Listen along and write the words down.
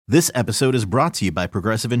This episode is brought to you by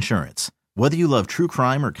Progressive Insurance. Whether you love true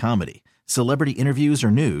crime or comedy, celebrity interviews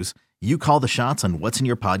or news, you call the shots on what's in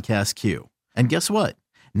your podcast queue. And guess what?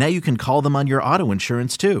 Now you can call them on your auto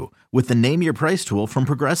insurance too with the Name Your Price tool from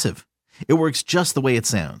Progressive. It works just the way it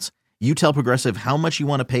sounds. You tell Progressive how much you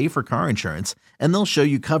want to pay for car insurance, and they'll show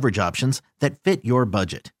you coverage options that fit your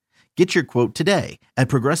budget. Get your quote today at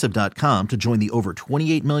Progressive.com to join the over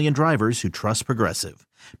 28 million drivers who trust Progressive.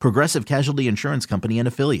 Progressive Casualty Insurance Company and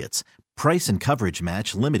Affiliates. Price and coverage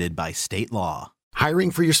match limited by state law. Hiring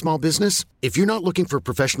for your small business? If you're not looking for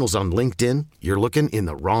professionals on LinkedIn, you're looking in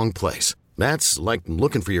the wrong place. That's like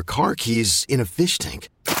looking for your car keys in a fish tank.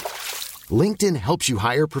 LinkedIn helps you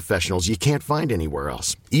hire professionals you can't find anywhere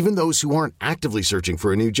else, even those who aren't actively searching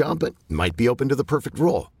for a new job but might be open to the perfect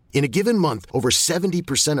role. In a given month, over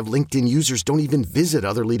 70% of LinkedIn users don't even visit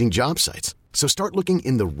other leading job sites. So start looking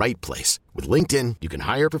in the right place. With LinkedIn, you can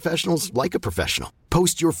hire professionals like a professional.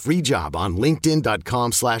 Post your free job on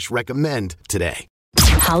linkedin.com/recommend today.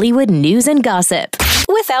 Hollywood news and gossip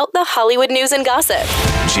without the Hollywood news and gossip.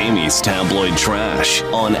 Jamie's Tabloid Trash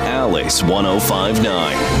on Alice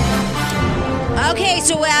 105.9. Okay,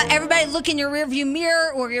 so everybody look in your rearview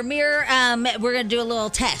mirror or your mirror. We're going to do a little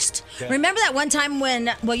test. Okay. Remember that one time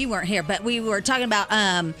when, well, you weren't here, but we were talking about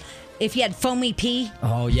if you had foamy pee?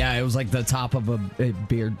 Oh, yeah, it was like the top of a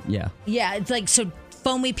beard, yeah. Yeah, it's like, so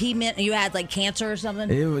foamy pee meant you had like cancer or something?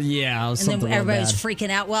 It was and then everybody was freaking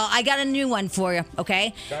out. Well, I got a new one for you,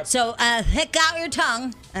 okay? So, hick out your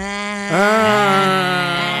tongue. Take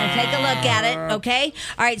a look at it, okay?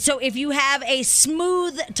 All right, so if you have a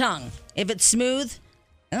smooth tongue, if it's smooth,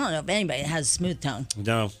 I don't know if anybody has a smooth tongue.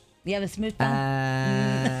 No. You have a smooth tongue?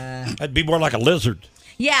 That'd be more like a lizard.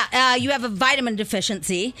 Yeah, you have a vitamin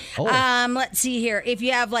deficiency. Oh. Let's see here. If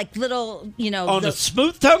you have like little, On a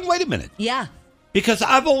smooth tongue? Wait a minute. Yeah. Because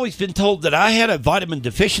I've always been told that I had a vitamin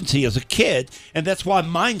deficiency as a kid, and that's why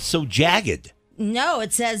mine's so jagged. No,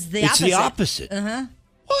 it says the opposite. It's the opposite. Uh-huh.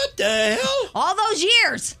 What the hell? All those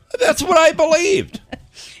years. That's what I believed.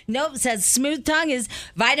 Nope, it says smooth tongue is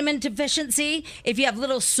vitamin deficiency. If you have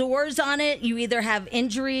little sores on it, you either have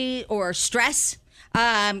injury or stress.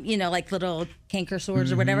 Like little canker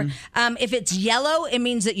sores or whatever. If it's yellow, it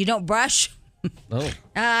means that you don't brush. Oh.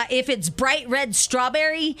 If it's bright red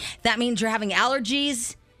strawberry, that means you're having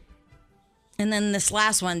allergies. And then this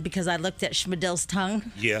last one, because I looked at Schmidl's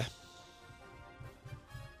tongue. Yeah.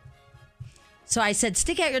 So I said,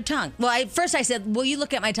 stick out your tongue. Well, first I said, will you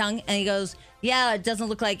look at my tongue? And he goes, yeah, it doesn't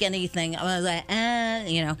look like anything. I was like,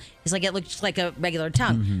 He's like, it looks like a regular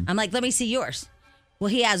tongue. Mm-hmm. I'm like, let me see yours. Well,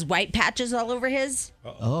 he has white patches all over his.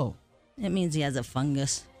 Oh. It means he has a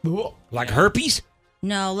fungus. Like herpes?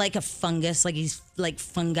 No, like a fungus. Like he's like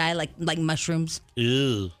fungi, like mushrooms.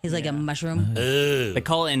 Ew. He's like a mushroom. Ew. They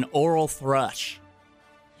call it an oral thrush.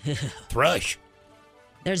 Thrush?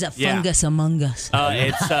 There's a fungus among us.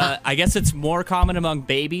 I guess it's more common among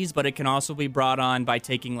babies, but it can also be brought on by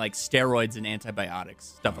taking like steroids and antibiotics,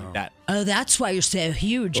 stuff like that. Oh, that's why you're so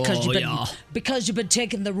huge, because you've been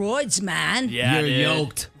taking the roids, man. Yeah, you're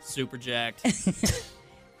yoked, super jacked.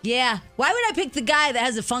 Yeah. Why would I pick the guy that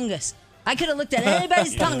has a fungus? I could have looked at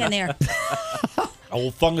anybody's tongue in there.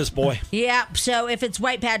 Old fungus boy. Yeah, so if it's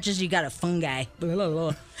white patches, you got a fungi.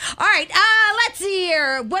 All right, let's see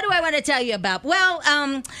here. What do I want to tell you about? Well,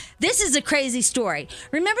 this is a crazy story.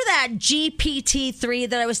 Remember that GPT-3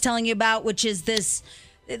 that I was telling you about, which is this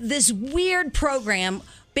weird program.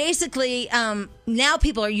 Basically, now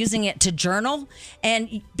people are using it to journal,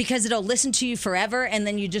 and because it'll listen to you forever, and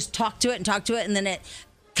then you just talk to it, and then it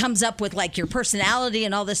comes up with like your personality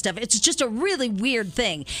and all this stuff. It's just a really weird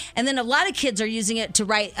thing. And then a lot of kids are using it to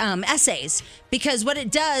write essays, because what it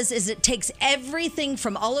does is it takes everything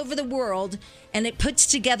from all over the world and it puts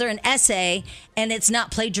together an essay, and it's not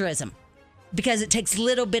plagiarism because it takes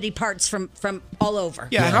little bitty parts from all over.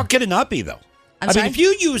 Yeah, how can it not be though? I mean, if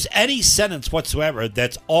you use any sentence whatsoever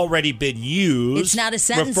that's already been used, it's not a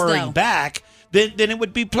sentence, referring back, then it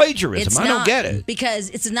would be plagiarism. I don't get it. Because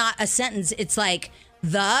it's not a sentence. It's like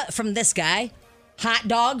from this guy, hot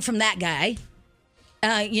dog from that guy,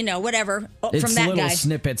 whatever it's from that little guy.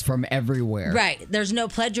 Snippets from everywhere. Right. There's no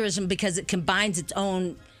plagiarism because it combines its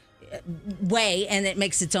own way and it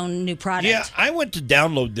makes its own new product. Yeah, I went to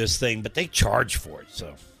download this thing, but they charge for it.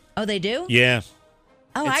 So. Oh, they do? Yeah.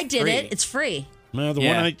 Oh, I did it. It's free. No,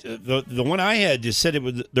 the one I had just said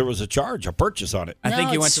there was a charge, a purchase on it. I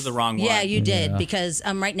think you went to the wrong one. Yeah, you did, because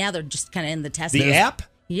right now they're just kind of in the test. The app?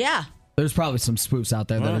 Yeah. There's probably some spoofs out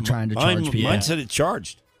there that are trying to charge people. Mine said it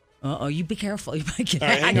charged. Uh-oh, you be careful. You might get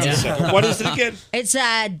What is it again? It's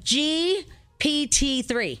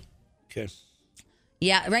GPT-3. Okay.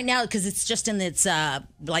 Yeah, right now, because it's just in its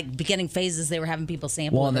like beginning phases, they were having people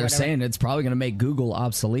sample Well, it and or they're whatever. saying it's probably going to make Google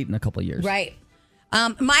obsolete in a couple of years. Right.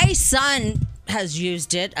 My son has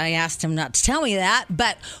used it. I asked him not to tell me that.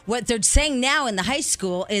 But what they're saying now in the high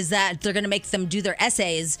school is that they're going to make them do their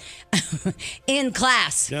essays in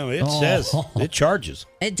class. No, it says it charges.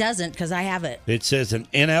 It doesn't because I have it. It says an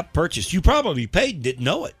in-app purchase. You probably paid and didn't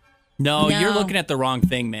know it. No, No. you're looking at the wrong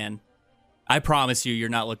thing, man. I promise you're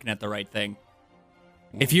not looking at the right thing.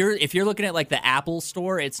 If you're looking at like the Apple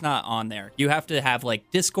store, it's not on there. You have to have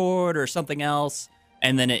like Discord or something else,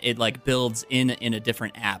 and then it like builds in a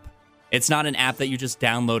different app. It's not an app that you just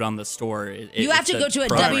download on the store. You have to go to a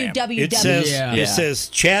www. It says Yeah. it says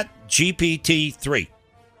Chat GPT 3.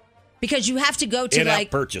 Because you have to go to In-app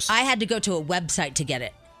like purchase. I had to go to a website to get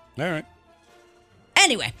it. All right.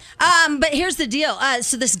 Anyway, but here's the deal.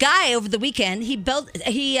 So this guy over the weekend, he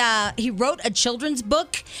wrote a children's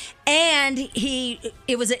book, and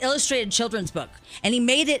it was an illustrated children's book, and he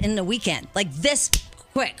made it in a weekend, like this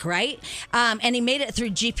quick, right? And he made it through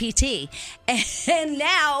GPT, and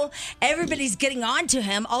now everybody's getting on to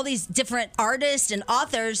him. All these different artists and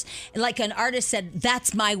authors, like an artist said,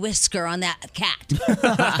 "That's my whisker on that cat,"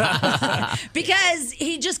 because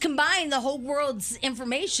he just combined the whole world's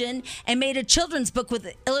information and made a children's book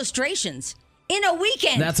with illustrations in a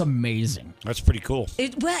weekend. That's amazing. That's pretty cool.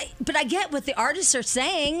 But I get what the artists are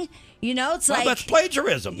saying. You know, it's Well, like that's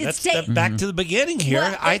plagiarism. it's That's back to the beginning here.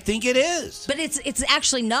 Well, I think it is. But it's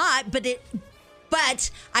actually not. But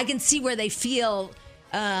I can see where they feel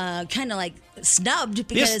kind of like snubbed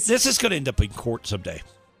because This is going to end up in court someday.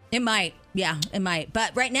 it might. Yeah, it might.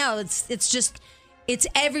 But right now, it's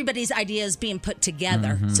everybody's ideas being put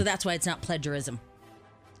together. So that's why it's not plagiarism.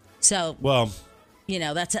 So Well, you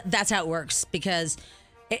know that's how it works because.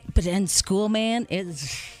 But in school, man,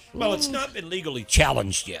 it's not been legally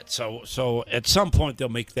challenged yet. So at some point they'll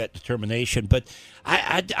make that determination. But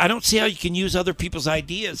I don't see how you can use other people's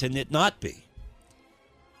ideas and it not be.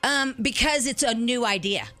 Because it's a new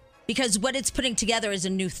idea. Because what it's putting together is a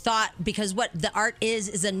new thought. Because what the art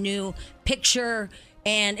is a new picture,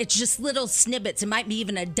 and it's just little snippets. It might be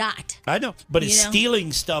even a dot. I know, but it's You know?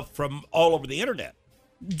 stealing stuff from all over the internet.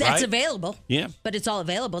 That's Right? available. Yeah. But it's all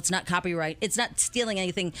available. It's not copyright. It's not stealing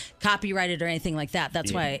anything copyrighted or anything like that.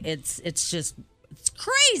 That's why it's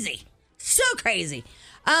crazy. So crazy.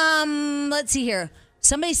 Let's see here.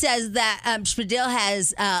 Somebody says that Spadil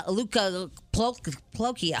has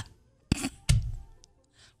leukoplakia.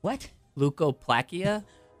 What? Leukoplakia?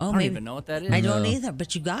 Oh, I don't maybe- even know what that is. I don't either,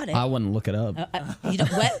 but you got it. I wouldn't look it up. You know,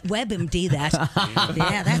 WebMD that.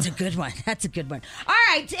 Yeah, that's a good one. That's a good one. All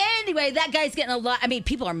right. Anyway, that guy's getting a lot. I mean,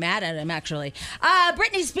 people are mad at him, actually.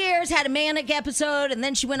 Britney Spears had a manic episode, and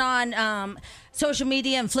then she went on social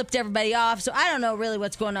media and flipped everybody off. So I don't know really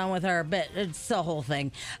what's going on with her, but it's the whole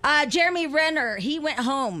thing. Jeremy Renner, he went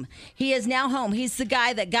home. He is now home. He's the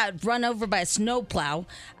guy that got run over by a snowplow,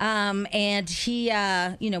 and he,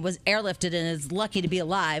 was airlifted and is lucky to be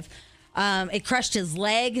alive. It crushed his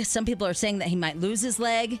leg. Some people are saying that he might lose his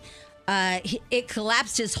leg. It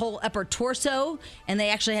collapsed his whole upper torso, and they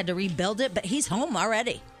actually had to rebuild it. But he's home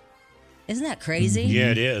already. Isn't that crazy?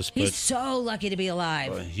 Yeah, it is. He's But so lucky to be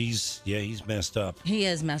alive. he's messed up. He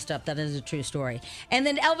is messed up. That is a true story. And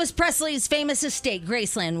then Elvis Presley's famous estate,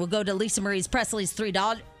 Graceland, will go to Lisa Marie Presley's three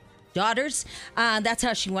daughters. That's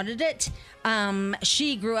how she wanted it.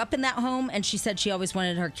 She grew up in that home, and she said she always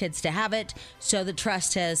wanted her kids to have it. So the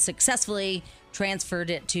trust has successfully transferred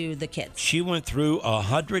it to the kids. She went through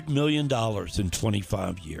 $100 million in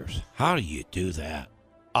 25 years. How do you do that?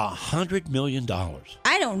 $100 million.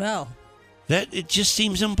 I don't know. That it just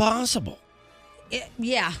seems impossible.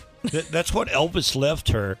 Yeah. That's what Elvis left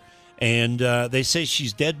her, and they say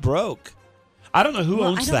she's dead broke. I don't know who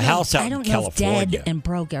owns the house out in California. I don't know if dead and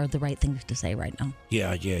broke are the right things to say right now.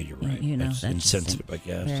 Yeah, you're right. You know, that's that's insensitive, I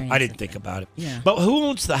guess. very I didn't think about it. Yeah. But who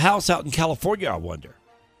owns the house out in California, I wonder?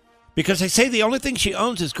 Because they say the only thing she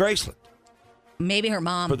owns is Graceland Maybe her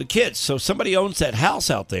mom. for the kids. So somebody owns that house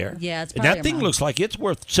out there. Yeah, it's and probably that her thing mom. looks like it's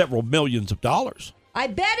worth several millions of dollars. I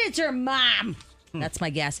bet it's her mom. That's my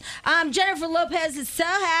guess. Jennifer Lopez is so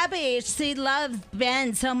happy. She loves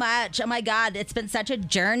Ben so much. Oh my God, it's been such a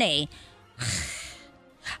journey.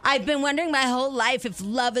 I've been wondering my whole life if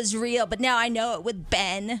love is real, but now I know it with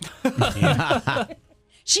Ben.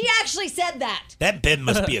 She actually said that. That Ben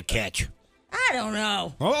must be a catch. I don't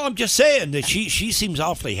know. Well, I'm just saying that she seems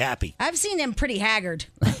awfully happy. I've seen him pretty haggard.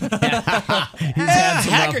 He's had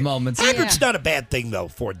some rough moments. Haggard's not a bad thing, though,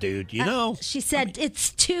 for a dude, you know? She said it's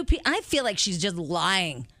two people. I feel like she's just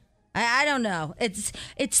lying. I don't know. It's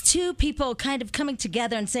two people kind of coming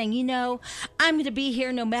together and saying, you know, I'm going to be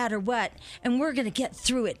here no matter what, and we're going to get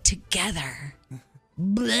through it together.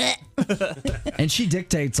 Blech. And she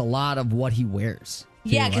dictates a lot of what he wears.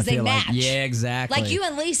 Yeah, too, because I they feel match. like. Yeah, exactly. Like you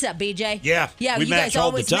and Lisa, BJ. Yeah, Yeah, we you match guys all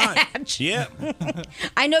always the time. match. Yeah,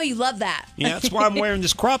 I know you love that. yeah. That's why I'm wearing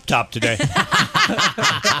this crop top today.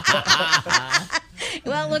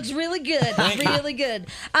 Well, it looks really good. Really good.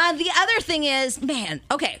 The other thing is, man,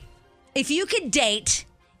 okay, if you could date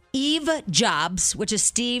Eve Jobs, which is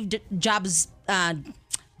Steve Jobs'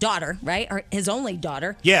 daughter, right? Or his only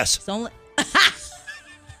daughter. Yes. His only.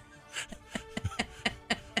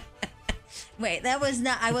 Wait, that was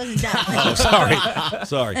not. I wasn't done. Oh,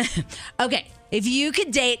 sorry. Okay, if you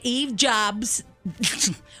could date Eve Jobs,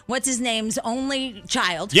 what's his name's only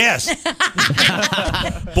child? Yes.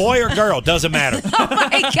 Boy or girl, doesn't matter. Oh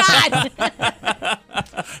my God.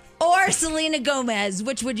 Or Selena Gomez,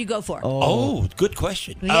 which would you go for? Oh, good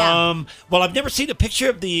question. Yeah. Well, I've never seen a picture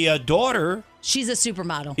of the daughter. She's a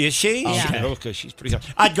supermodel. Is she? Yeah. Okay, she's pretty hot.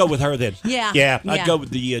 I'd go with her then. Yeah. Yeah, I'd Yeah. go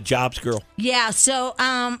with the Jobs girl. Yeah, so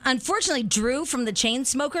unfortunately, Drew from the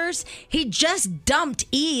Chainsmokers, he just dumped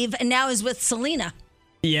Eve and now is with Selena.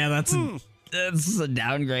 Yeah, that's a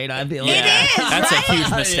downgrade, I feel It like. is, That's right? a huge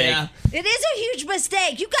mistake. Yeah. It is a huge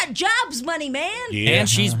mistake. You got Jobs money, man. Yeah. And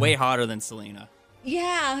she's way hotter than Selena.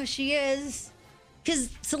 Yeah, she is. Because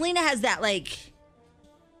Selena has that, like,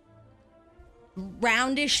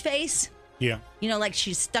 roundish face. Yeah. You know, like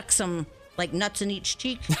she's stuck some, like, nuts in each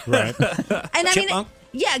cheek. Right. And I mean, Chipmunk?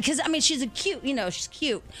 yeah, because I mean, she's she's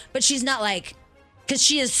cute, but she's not like, because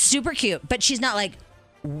she is super cute, but she's not like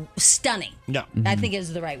stunning. No. I think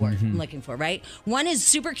is the right word I'm looking for, right? One is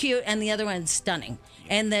super cute and the other one's stunning.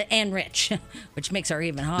 And rich, which makes her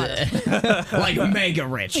even hotter. Like mega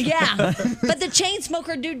rich. Yeah. But the chain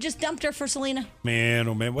smoker dude just dumped her for Selena. Man,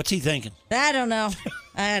 oh man, what's he thinking? I don't know.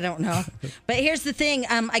 But here's the thing.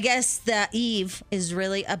 I guess that Eve is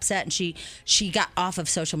really upset and she got off of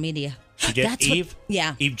social media. She did? That's what- Eve?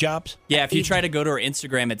 yeah. Eve Jobs? Yeah, if you try to go to her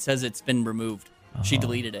Instagram, it says it's been removed. She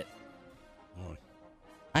deleted it.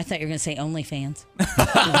 I thought you were going to say OnlyFans.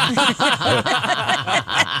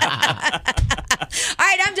 All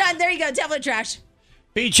right, I'm done. There you go. Tablet trash.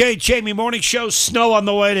 BJ Jamie Morning Show, snow on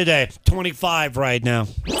the way today. 25 right now.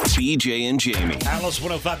 BJ and Jamie. Alice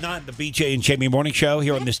 105.9, the BJ and Jamie Morning Show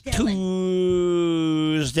here on this Tuesday.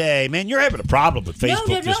 Man, you're having a problem with Facebook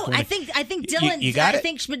No. this morning. I think Dylan. You got I it?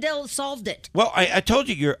 think Schmidl solved it. Well, I told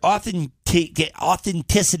you your authenticity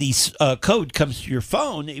code comes to your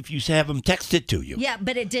phone if you have them text it to you. Yeah,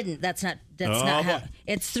 but it didn't. That's not Oh, how. boy.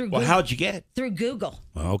 It's through. Well, Google. how'd you get it? Through Google.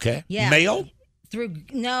 Okay. Yeah. Mail?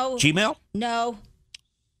 No. Gmail? No.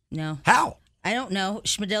 How? I don't know.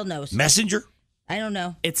 Schmidl knows. Messenger? I don't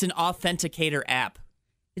know. It's an authenticator app.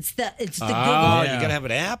 It's the Oh, Google. you got to have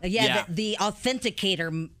an app? Yeah. The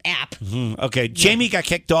Authenticator app. Okay, Jamie got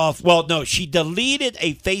kicked off. Well, no, she deleted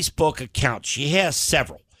a Facebook account. She has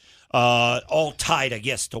several, all tied, I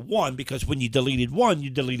guess, to one, because when you deleted one, you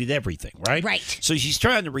deleted everything, right? Right. So she's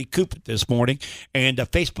trying to recoup it this morning. And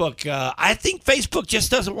Facebook, I think Facebook just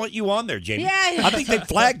doesn't want you on there, Jamie. Yeah. I think they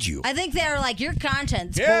flagged you. I think they're like, your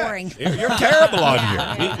content's Yeah, boring. You're terrible on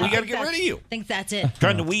Yeah. here. We got to get rid of you. I think that's it.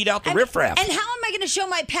 Trying to weed out the riffraff. And how am I going to show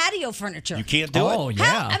my patio furniture? You can't do Oh, it. yeah.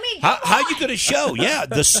 How, I mean, How you going to show? Yeah,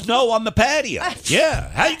 the snow on the patio. Yeah.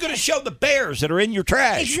 How you going to show the bears that are in your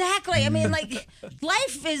trash? exactly. I mean, like,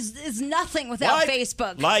 life is nothing without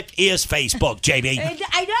Facebook. Life is Facebook, Jamie.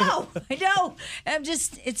 I know.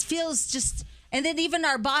 It feels just. And then even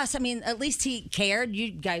our boss, I mean, at least he cared. You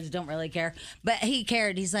guys don't really care, but he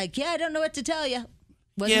cared. He's like, yeah, I don't know what to tell you.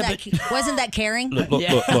 Wasn't that caring? Look.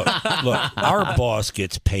 Our boss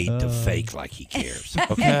gets paid to fake like he cares.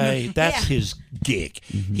 Okay, that's his gig.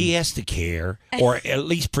 He has to care, or at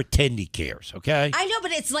least pretend he cares. Okay. I know,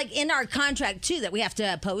 but it's like in our contract too that we have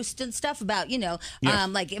to post and stuff about,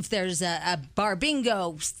 like if there's a bar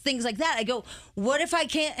bingo, things like that. I go, what if I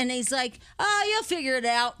can't? And he's like, oh, you'll figure it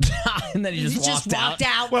out. And then he just walked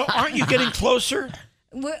out. Well, aren't you getting closer?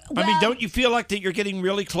 I mean, Well, don't you feel like that you're getting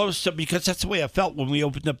really close to, because that's the way I felt when we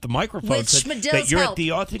opened up the microphone. With that Schmidl's you're help. at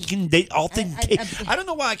the authentic. I don't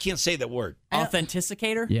know why I can't say that word.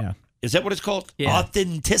 Authenticator? Yeah. Is that what it's called? Yeah.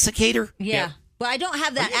 Authenticator? Yeah. Well, I don't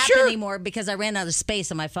have that Are you app sure? anymore because I ran out of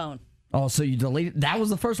space on my phone. Oh, so you deleted? That was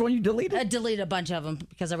the first one you deleted? I deleted a bunch of them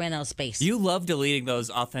because I ran out of space. You love deleting those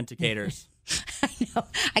authenticators. I know.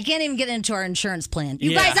 I can't even get into our insurance plan.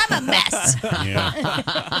 You Yeah. guys, I'm a mess.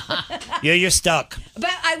 Yeah. Yeah, you're stuck.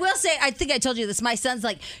 But I will say, I think I told you this. My son's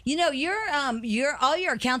like, your all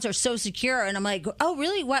your accounts are so secure, and I'm like, oh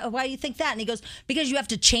really? Why do you think that? And he goes, because you have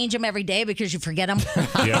to change them every day because you forget them.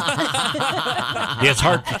 Yeah, it's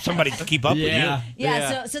hard for somebody to keep up with you.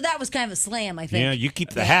 Yeah. So that was kind of a slam, I think. Yeah, you keep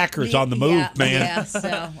the hackers on the move, man. Yeah.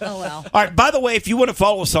 So, oh well. All right, by the way, if you want to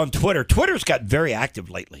follow us on Twitter, Twitter's got very active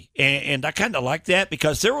lately. And I kind of like that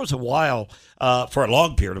because there was a while, for a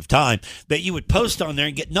long period of time, that you would post on there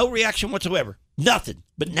and get no reaction whatsoever. Nothing.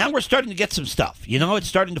 But now we're starting to get some stuff. It's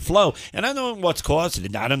starting to flow. And I don't know what's causing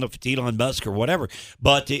it. I don't know if it's Elon Musk or whatever.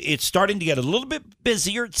 But it's starting to get a little bit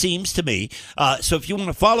busier, it seems to me. So if you want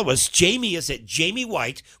to follow us, Jamie is at Jamie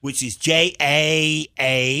White, which is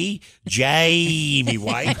J-A-A, Jamie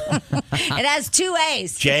White. It has 2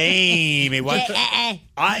 A's. Jamie White. J-A-A.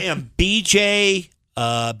 I am BJ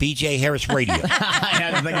Harris Radio. I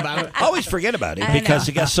had to think about it. I always forget about it because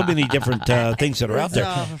you got so many different things that are out there.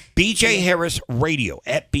 BJ Harris Radio,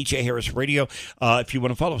 at BJ Harris Radio, if you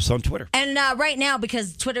want to follow us on Twitter. And right now,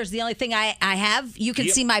 because Twitter's the only thing I have, you can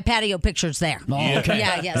see my patio pictures there. Oh, okay.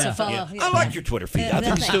 Yeah, so follow. I like your Twitter feed. I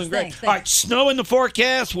think it's doing great. Thanks. All right, snow in the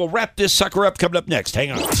forecast. We'll wrap this sucker up coming up next.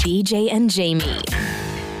 Hang on. BJ and Jamie.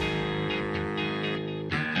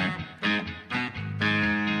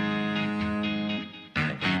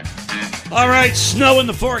 All right, snow in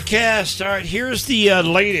the forecast. All right, here's the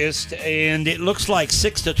latest, and it looks like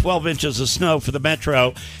 6 to 12 inches of snow for the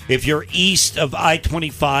metro. If you're east of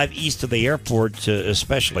I-25, east of the airport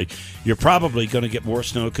especially, you're probably going to get more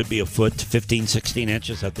snow. It could be a foot to 15, 16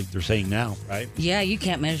 inches, I think they're saying now, right? Yeah, you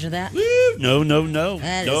can't measure that. Woo! No.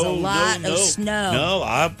 That is a lot of snow. No,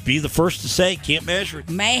 I'll be the first to say, can't measure it.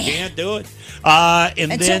 Man. Can't do it.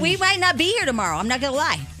 And so we might not be here tomorrow. I'm not going to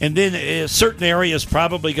lie. And then certain areas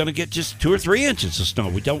probably going to get just 2 or 3 inches of snow.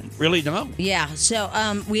 We don't really know. Yeah. So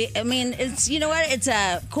it's what? It's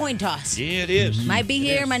a coin toss. Yeah, it is. Might be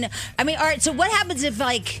here. All right. So what happens if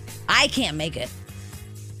I can't make it?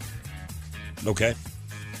 Okay.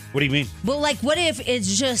 What do you mean? Well, what if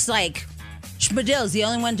it's just Schmidl's the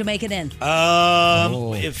only one to make it in? If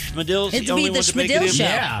Schmidl's It'd the only be the one to make it in, Schmidl show.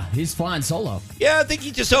 Yeah, he's flying solo. yeah, I think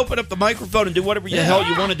you just open up the microphone and do whatever the hell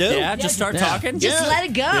you want to do. Yeah, just start talking. Just let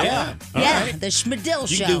it go. Yeah. All right. The Schmidl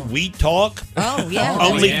You show. can do Weed Talk, Oh, yeah.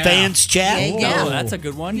 OnlyFans chat, Yeah. Oh, that's a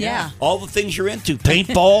good one. Yeah. all the things you're into.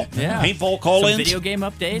 Paintball, Yeah. paintball Some call-ins. video game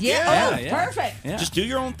updates. Yeah. Perfect. Yeah. Just do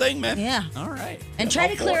your own thing, man. Yeah. All right. And try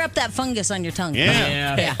to clear up that fungus on your tongue.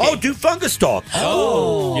 Yeah. Oh, do fungus talk.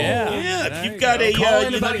 Oh, yeah. Yeah, if you've got Call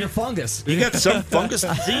in about your fungus. you got some fungus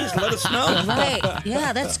disease, let us know. Right.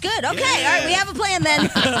 Yeah, that's good. Okay. All right. We have a plan then.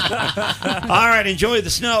 All right, enjoy the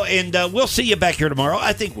snow, and we'll see you back here tomorrow.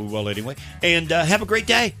 I think we will anyway. And have a great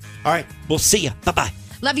day. All right, we'll see you. Bye-bye.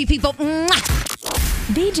 Love you, people. Mwah.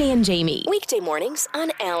 BJ and Jamie. Weekday mornings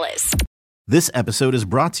on Alice. This episode is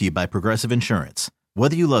brought to you by Progressive Insurance.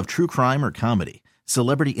 Whether you love true crime or comedy,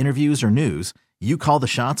 celebrity interviews or news, you call the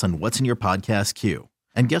shots on what's in your podcast queue.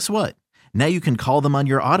 And guess what? Now you can call them on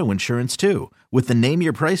your auto insurance too with the Name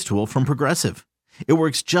Your Price tool from Progressive. It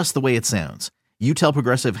works just the way it sounds. You tell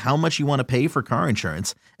Progressive how much you want to pay for car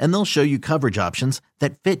insurance, and they'll show you coverage options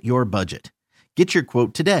that fit your budget. Get your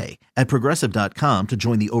quote today at Progressive.com to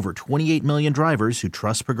join the over 28 million drivers who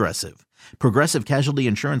trust Progressive. Progressive Casualty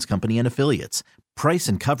Insurance Company and Affiliates. Price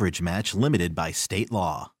and coverage match limited by state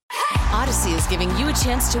law. Odyssey is giving you a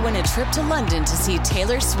chance to win a trip to London to see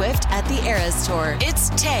Taylor Swift at the Eras Tour. It's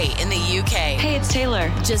Tay in the UK. Hey, it's Taylor.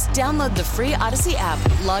 Just download the free Odyssey app,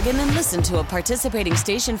 log in and listen to a participating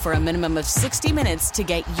station for a minimum of 60 minutes to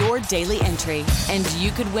get your daily entry. And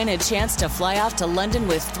you could win a chance to fly off to London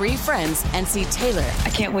with 3 friends and see Taylor. I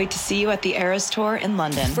can't wait to see you at the Eras Tour in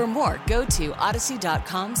London. For more, go to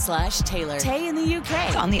odyssey.com/Taylor. Tay in the UK.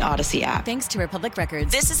 It's on the Odyssey app. Thanks to Republic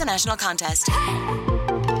Records. This is a national contest.